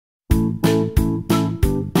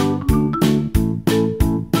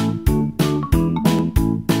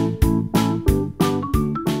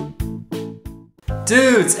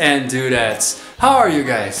Dudes and dudettes, how are you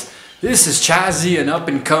guys? This is Chazzy, an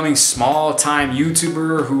up-and-coming small-time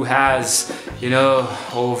YouTuber who has,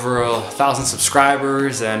 over 1,000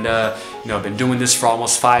 subscribers and, been doing this for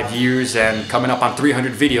almost 5 years and coming up on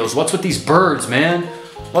 300 videos. What's with these birds, man?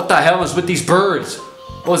 What the hell is with these birds?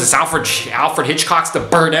 What was this, Alfred Hitchcock's The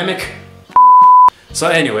Birdemic? So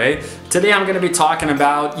anyway, today I'm going to be talking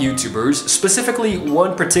about YouTubers, specifically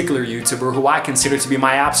one particular YouTuber who I consider to be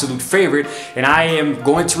my absolute favorite, and I am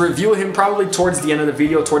going to review him probably towards the end of the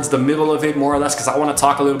video, towards the middle of it more or less, because I want to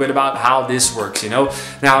talk a little bit about how this works,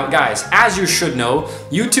 Now guys, as you should know,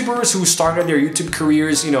 YouTubers who started their YouTube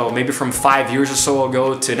careers, maybe from 5 years or so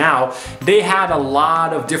ago to now, they had a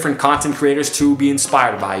lot of different content creators to be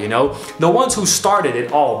inspired by, The ones who started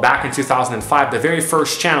it all back in 2005, the very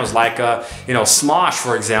first channels like, Smosh,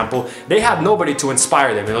 for example, they had nobody to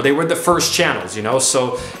inspire them, they were the first channels,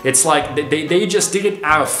 so it's like they just did it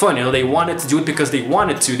out of fun, they wanted to do it because they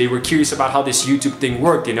wanted to, they were curious about how this YouTube thing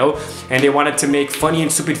worked, and they wanted to make funny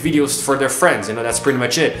and stupid videos for their friends, that's pretty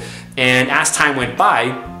much it. And as time went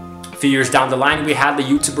by, few years down the line, we had the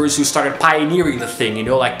YouTubers who started pioneering the thing,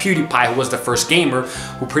 like PewDiePie, who was the first gamer,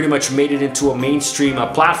 who pretty much made it into a mainstream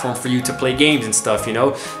platform for you to play games and stuff, and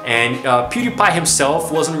PewDiePie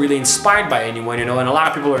himself wasn't really inspired by anyone, and a lot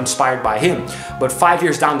of people are inspired by him. But 5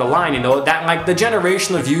 years down the line, that like the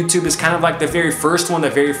generation of YouTube is kind of like the very first one, the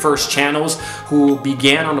very first channels who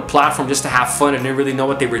began on the platform just to have fun and didn't really know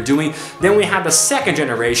what they were doing. Then we had the second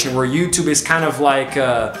generation where YouTube is kind of like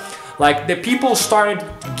the people started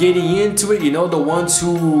getting into it, the ones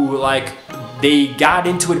who they got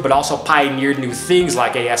into it but also pioneered new things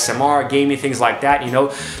like ASMR, gaming, things like that,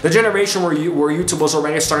 The generation where YouTube was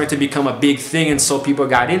already starting to become a big thing, and so people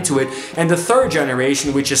got into it. And the third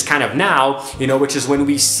generation, which is kind of now, which is when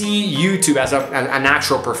we see YouTube as an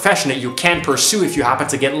actual profession that you can pursue if you happen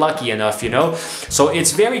to get lucky enough, So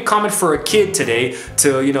it's very common for a kid today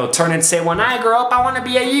to, turn and say, when I grow up, I want to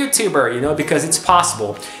be a YouTuber, because it's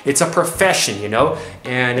possible. It's a profession,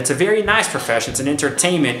 and it's a very nice profession. It's an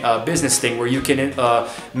entertainment business thing where you can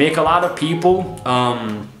make a lot of people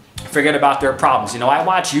forget about their problems. I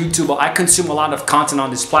watch YouTube, I consume a lot of content on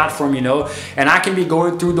this platform, and I can be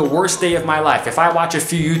going through the worst day of my life. If I watch a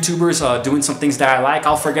few YouTubers doing some things that I like,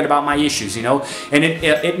 I'll forget about my issues, and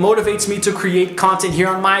it motivates me to create content here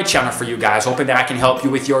on my channel for you guys, hoping that I can help you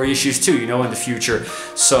with your issues too, in the future.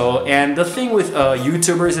 So, and the thing with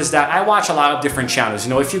YouTubers is that I watch a lot of different channels.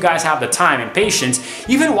 If you guys have the time and patience,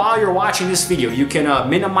 even while you're watching this video, you can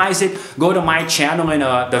minimize it, go to my channel and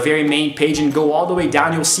the very main page and go all the way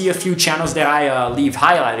down. You'll see a few channels that I leave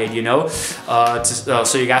highlighted,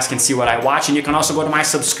 so you guys can see what I watch. And you can also go to my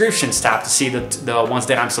subscriptions tab to see the ones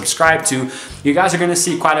that I'm subscribed to. You guys are gonna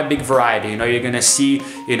see quite a big variety. You're gonna see,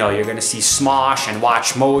 Smosh and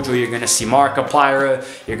Watch Mojo. You're gonna see Markiplier.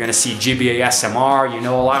 You're gonna see GBA SMR.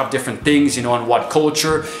 A lot of different things. And what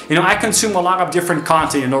culture. I consume a lot of different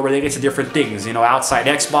content. Related to different things. Outside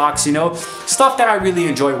Xbox. Stuff that I really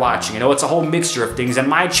enjoy watching. It's a whole mixture of things. And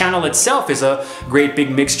my channel itself is a great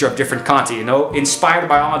big mixture of different content, inspired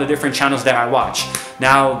by all the different channels that I watch.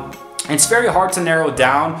 Now, it's very hard to narrow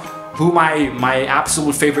down who my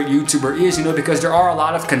absolute favorite YouTuber is, because there are a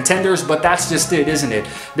lot of contenders, but that's just it, isn't it?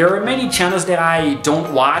 There are many channels that I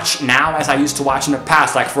don't watch now as I used to watch in the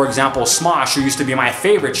past, like for example Smosh, who used to be my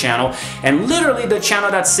favorite channel, and literally the channel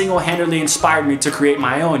that single-handedly inspired me to create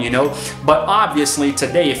my own, But obviously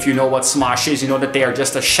today, if you know what Smosh is, you know that they are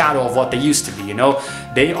just a shadow of what they used to be,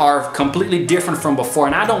 They are completely different from before,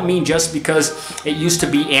 and I don't mean just because it used to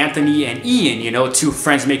be Anthony and Ian, two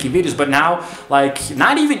friends making videos, but now,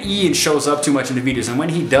 not even Ian shows up too much in the videos, and when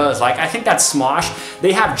he does, I think that Smosh,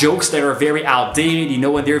 they have jokes that are very outdated, and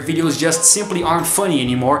their videos just simply aren't funny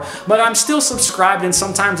anymore, but I'm still subscribed, and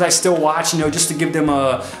sometimes I still watch, just to give them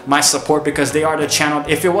my support, because they are the channel.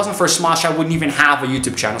 If it wasn't for Smosh, I wouldn't even have a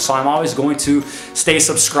YouTube channel, so I'm always going to stay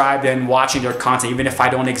subscribed and watching their content, even if I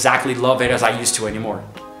don't exactly love it as I used to anymore.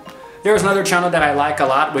 There's another channel that I like a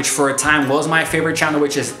lot, which for a time was my favorite channel,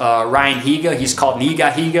 which is Ryan Higa. He's called Niga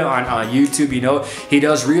Higa on YouTube, He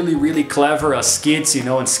does really, really clever skits,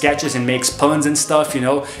 and sketches, and makes puns and stuff,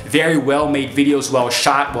 Very well-made videos, well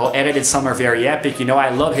shot, well edited. Some are very epic, I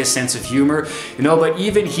love his sense of humor, But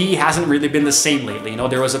even he hasn't really been the same lately,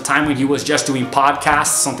 There was a time when he was just doing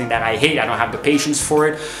podcasts, something that I hate. I don't have the patience for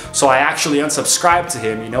it. So I actually unsubscribed to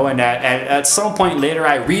him, And at some point later,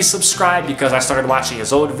 I resubscribed because I started watching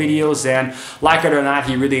his old videos. videos, and like it or not,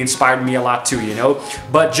 he really inspired me a lot too, you know.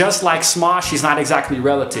 But just like Smosh, he's not exactly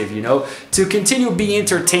relative, you know. To continue being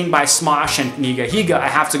entertained by Smosh and Nigahiga, I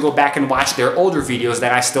have to go back and watch their older videos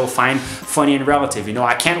that I still find funny and relative, you know.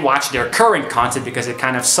 I can't watch their current content because it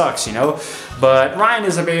kind of sucks, you know. But Ryan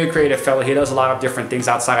is a very creative fellow. He does a lot of different things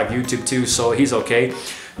outside of YouTube too, so he's okay.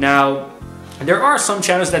 Now, there are some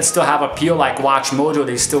channels that still have appeal, like Watch Mojo.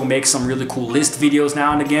 They still make some really cool list videos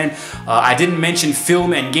now and again. I didn't mention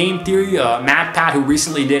Film and Game Theory. Matt Pat, who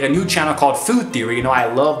recently did a new channel called Food Theory. You know, I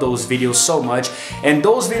love those videos so much. And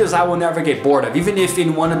those videos I will never get bored of. Even if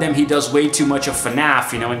in one of them he does way too much of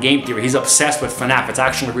FNAF, you know, in Game Theory. He's obsessed with FNAF. It's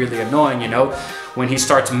actually really annoying, you know, when he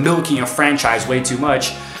starts milking a franchise way too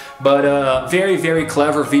much. But very, very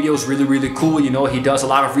clever videos, really, really cool. You know, he does a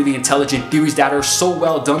lot of really intelligent theories that are so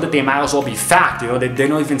well done that they might as well be fact. You know, they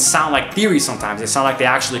don't even sound like theories sometimes. They sound like they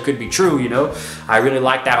actually could be true, you know. I really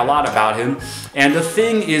like that a lot about him. And the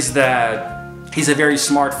thing is that he's a very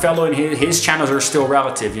smart fellow, and his channels are still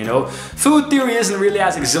relative, you know. Food Theory isn't really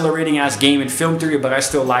as exhilarating as Game and Film Theory, but I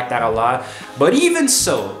still like that a lot. But even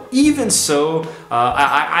so,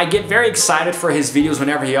 I get very excited for his videos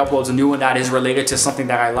whenever he uploads a new one that is related to something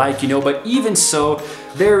that I like, you know. But even so,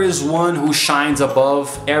 there is one who shines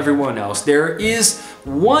above everyone else. There is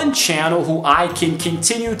one channel who I can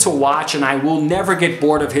continue to watch, and I will never get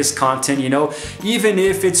bored of his content, you know, even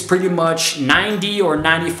if it's pretty much 90 or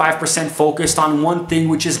 95% focused on one thing,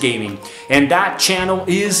 which is gaming. And that channel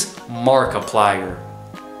is Markiplier.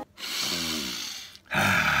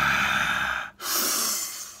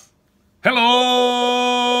 Hello!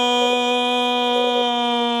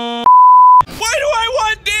 Why do I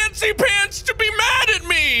want Dancy Pants to be mad at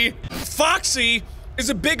me? Foxy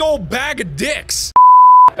is a big old bag of dicks.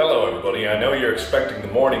 Hello everybody, I know you're expecting the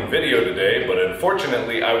morning video today, but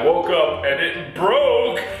unfortunately I woke up and it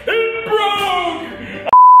broke! It broke!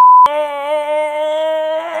 Oh,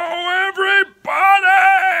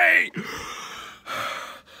 everybody!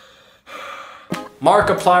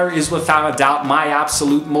 Markiplier is without a doubt my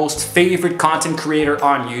absolute most favorite content creator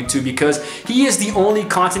on YouTube, because he is the only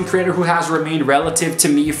content creator who has remained relative to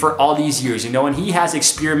me for all these years, you know, and he has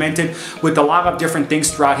experimented with a lot of different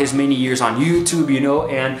things throughout his many years on YouTube, you know,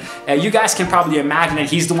 and you guys can probably imagine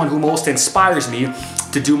that he's the one who most inspires me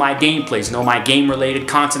to do my gameplays, you know, my game related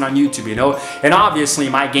content on YouTube, you know. And obviously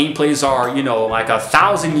my gameplays are, you know, like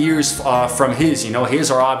 1,000 years from his, you know.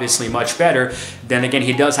 His are obviously much better. Then again,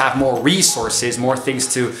 he does have more resources, more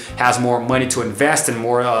things to, has more money to invest and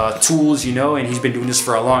more tools, you know, and he's been doing this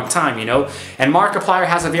for a long time, you know. And Markiplier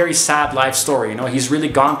has a very sad life story, you know. He's really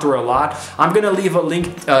gone through a lot. I'm gonna leave a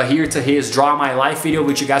link here to his Draw My Life video,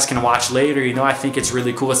 which you guys can watch later, you know. I think it's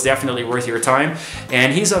really cool. It's definitely worth your time.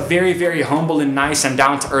 And he's a very, very humble and nice and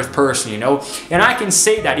down-to-earth person, you know. And I can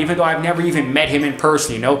say that even though I've never even met him in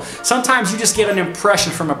person, you know. Sometimes you just get an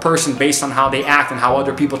impression from a person based on how they act and how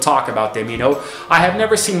other people talk about them, you know. I have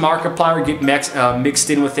never seen Markiplier get mixed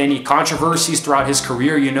in with any controversies throughout his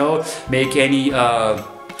career, you know, make any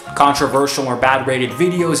controversial or bad rated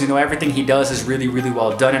videos, you know. Everything he does is really, really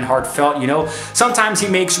well done and heartfelt, you know. Sometimes he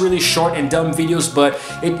makes really short and dumb videos, but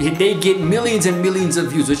they get millions and millions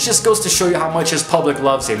of views, which just goes to show you how much his public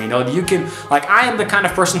loves him, you know. You can, like, I am the kind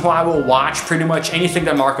of person who I will watch pretty much anything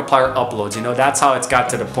that Markiplier uploads, you know. That's how it's got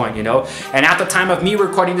to the point, you know. And at the time of me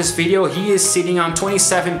recording this video, he is sitting on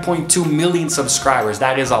 27.2 million subscribers.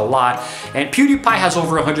 That is a lot. And PewDiePie has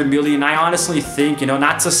over 100 million. I honestly think, you know,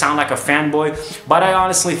 not to sound like a fanboy, but I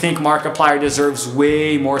honestly think Markiplier deserves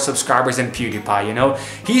way more subscribers than PewDiePie, you know.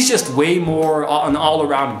 He's just way more an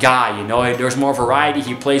all-around guy, you know. There's more variety,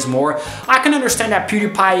 he plays more. I can understand that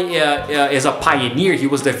PewDiePie is a pioneer. He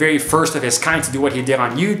was the very first of his kind to do what he did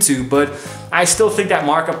on YouTube, but I still think that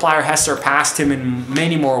Markiplier has surpassed him in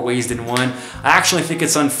many more ways than one. I actually think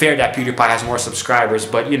it's unfair that PewDiePie has more subscribers,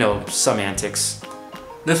 but you know, some antics.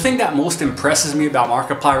 The thing that most impresses me about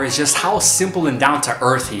Markiplier is just how simple and down to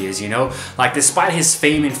earth he is, you know? Like, despite his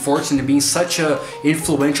fame and fortune and being such a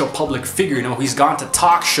influential public figure, you know, he's gone to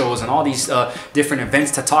talk shows and all these different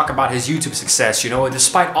events to talk about his YouTube success, you know? And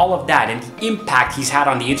despite all of that and the impact he's had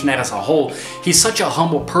on the internet as a whole, he's such a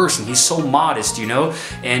humble person. He's so modest, you know?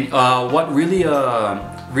 And what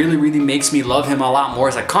really makes me love him a lot more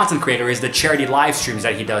as a content creator is the charity live streams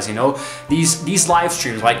that he does, you know. These live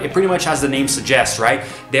streams, like it pretty much as the name suggests, right?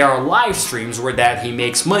 There are live streams where that he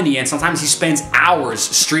makes money, and sometimes he spends hours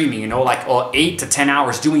streaming, you know, like 8 to 10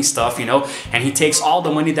 hours doing stuff, you know, and he takes all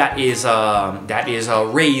the money that is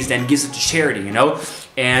raised and gives it to charity, you know.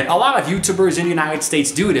 And a lot of YouTubers in the United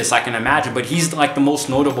States do this, I can imagine, but he's like the most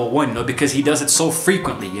notable one, you know, because he does it so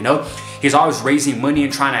frequently, you know. He's always raising money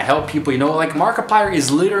and trying to help people, you know. Like Markiplier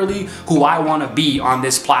is literally who I want to be on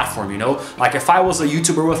this platform, you know. Like if I was a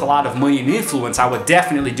YouTuber with a lot of money and influence, I would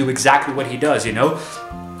definitely do exactly what he does, you know.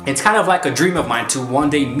 It's kind of like a dream of mine to one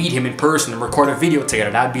day meet him in person and record a video together.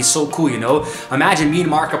 That'd be so cool, you know. Imagine me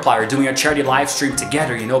and Markiplier doing a charity live stream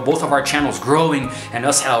together, you know, both of our channels growing and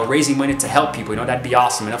us raising money to help people, you know. That'd be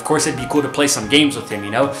awesome. And of course it'd be cool to play some games with him, you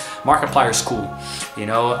know. Markiplier's cool, you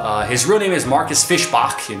know. His real name is Marcus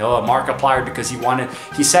Fishbach, you know, Markiplier, because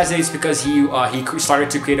he says it's because he started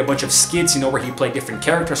to create a bunch of skits, you know, where he played different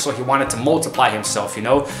characters, so he wanted to multiply himself, you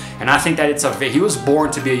know. And I think that he was born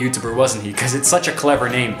to be a YouTuber, wasn't he? Because it's such a clever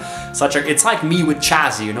name. It's like me with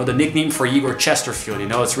Chazzy, you know, the nickname for Igor Chesterfield, you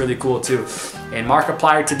know. It's really cool too. And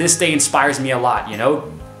Markiplier to this day inspires me a lot, you know.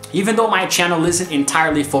 Even though my channel isn't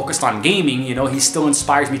entirely focused on gaming, you know, he still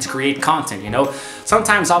inspires me to create content, you know.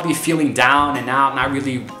 Sometimes I'll be feeling down and out, not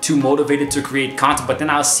really too motivated to create content, but then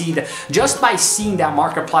I'll see that just by seeing that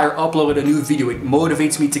Markiplier upload a new video, it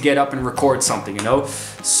motivates me to get up and record something, you know.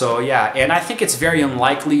 So yeah, and I think it's very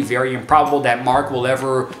unlikely, very improbable that Mark will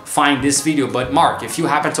ever find this video. But Mark, if you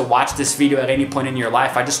happen to watch this video at any point in your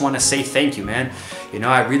life, I just want to say thank you, man. You know,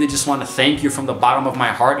 I really just want to thank you from the bottom of my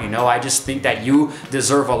heart. You know, I just think that you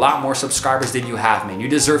deserve a lot more subscribers than you have, man. You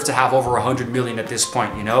deserve to have over 100 million at this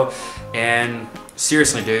point, you know. And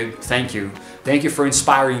seriously, dude, thank you. Thank you for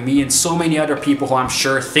inspiring me and so many other people who I'm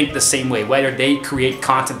sure think the same way, whether they create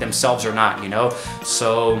content themselves or not, you know.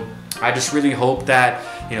 So I just really hope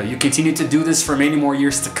that, you know, you continue to do this for many more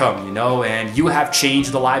years to come, you know, and you have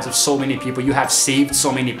changed the lives of so many people. You have saved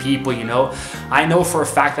so many people, you know. I know for a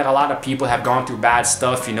fact that a lot of people have gone through bad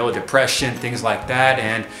stuff, you know, depression, things like that,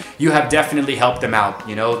 and you have definitely helped them out,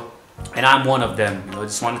 you know, and I'm one of them, you know. I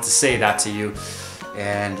just wanted to say that to you.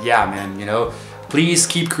 And yeah, man, you know, please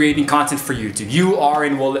keep creating content for YouTube. You are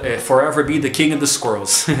and will forever be the king of the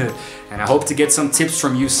squirrels. And I hope to get some tips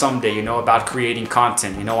from you someday, you know, about creating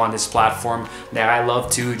content, you know, on this platform that I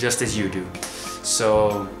love too, just as you do.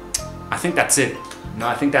 So I think that's it. No,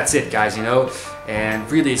 I think that's it, guys, you know. And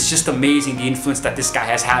really, it's just amazing the influence that this guy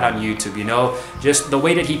has had on YouTube, you know. Just the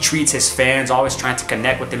way that he treats his fans, always trying to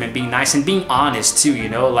connect with them and being nice and being honest too, you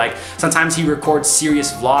know. Like sometimes he records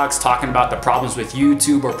serious vlogs talking about the problems with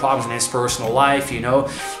YouTube or problems in his personal life, you know.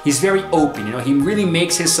 He's very open, you know. He really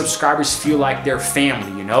makes his subscribers feel like they're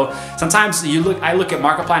family, you know. Sometimes I look at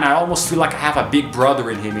Markiplier and I almost feel like I have a big brother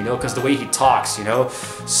in him, you know, because the way he talks, you know.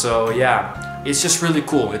 So yeah. It's just really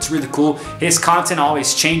cool. It's really cool. His content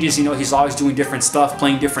always changes, you know. He's always doing different stuff,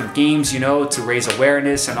 playing different games, you know, to raise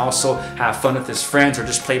awareness and also have fun with his friends or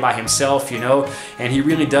just play by himself, you know. And he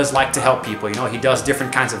really does like to help people, you know. He does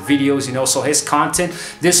different kinds of videos, you know. So his content,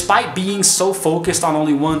 despite being so focused on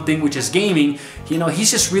only one thing, which is gaming, you know,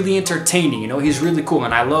 he's just really entertaining, you know. He's really cool,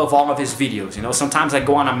 and I love all of his videos, you know. Sometimes I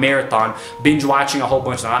go on a marathon, binge watching a whole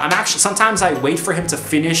bunch of them. Sometimes I wait for him to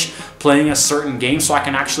finish playing a certain game so I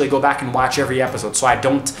can actually go back and watch every episode, so I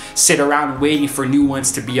don't sit around waiting for new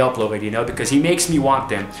ones to be uploaded, you know, because he makes me want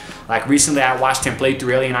them. Like recently I watched him play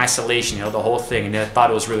through Alien Isolation, you know, the whole thing, and I thought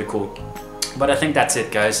it was really cool. But I think that's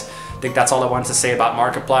it, guys. I think that's all I wanted to say about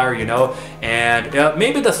Markiplier, you know. And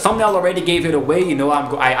maybe the thumbnail already gave it away, you know.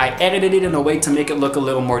 I edited it in a way to make it look a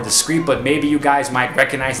little more discreet, but maybe you guys might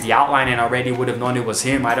recognize the outline and already would have known it was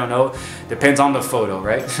him. I don't know. Depends on the photo,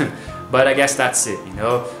 right? But I guess that's it, you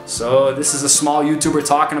know. So this is a small YouTuber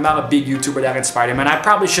talking about a big YouTuber that inspired him. And I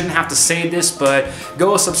probably shouldn't have to say this, but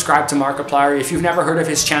go subscribe to Markiplier. If you've never heard of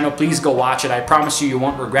his channel, please go watch it. I promise you, you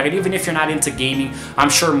won't regret it. Even if you're not into gaming, I'm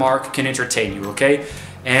sure Mark can entertain you, okay?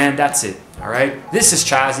 And that's it, all right? This is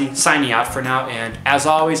Chazzy signing out for now. And as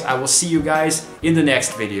always, I will see you guys in the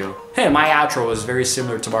next video. Hey, my outro was very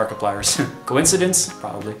similar to Markiplier's. Coincidence?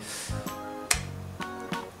 Probably.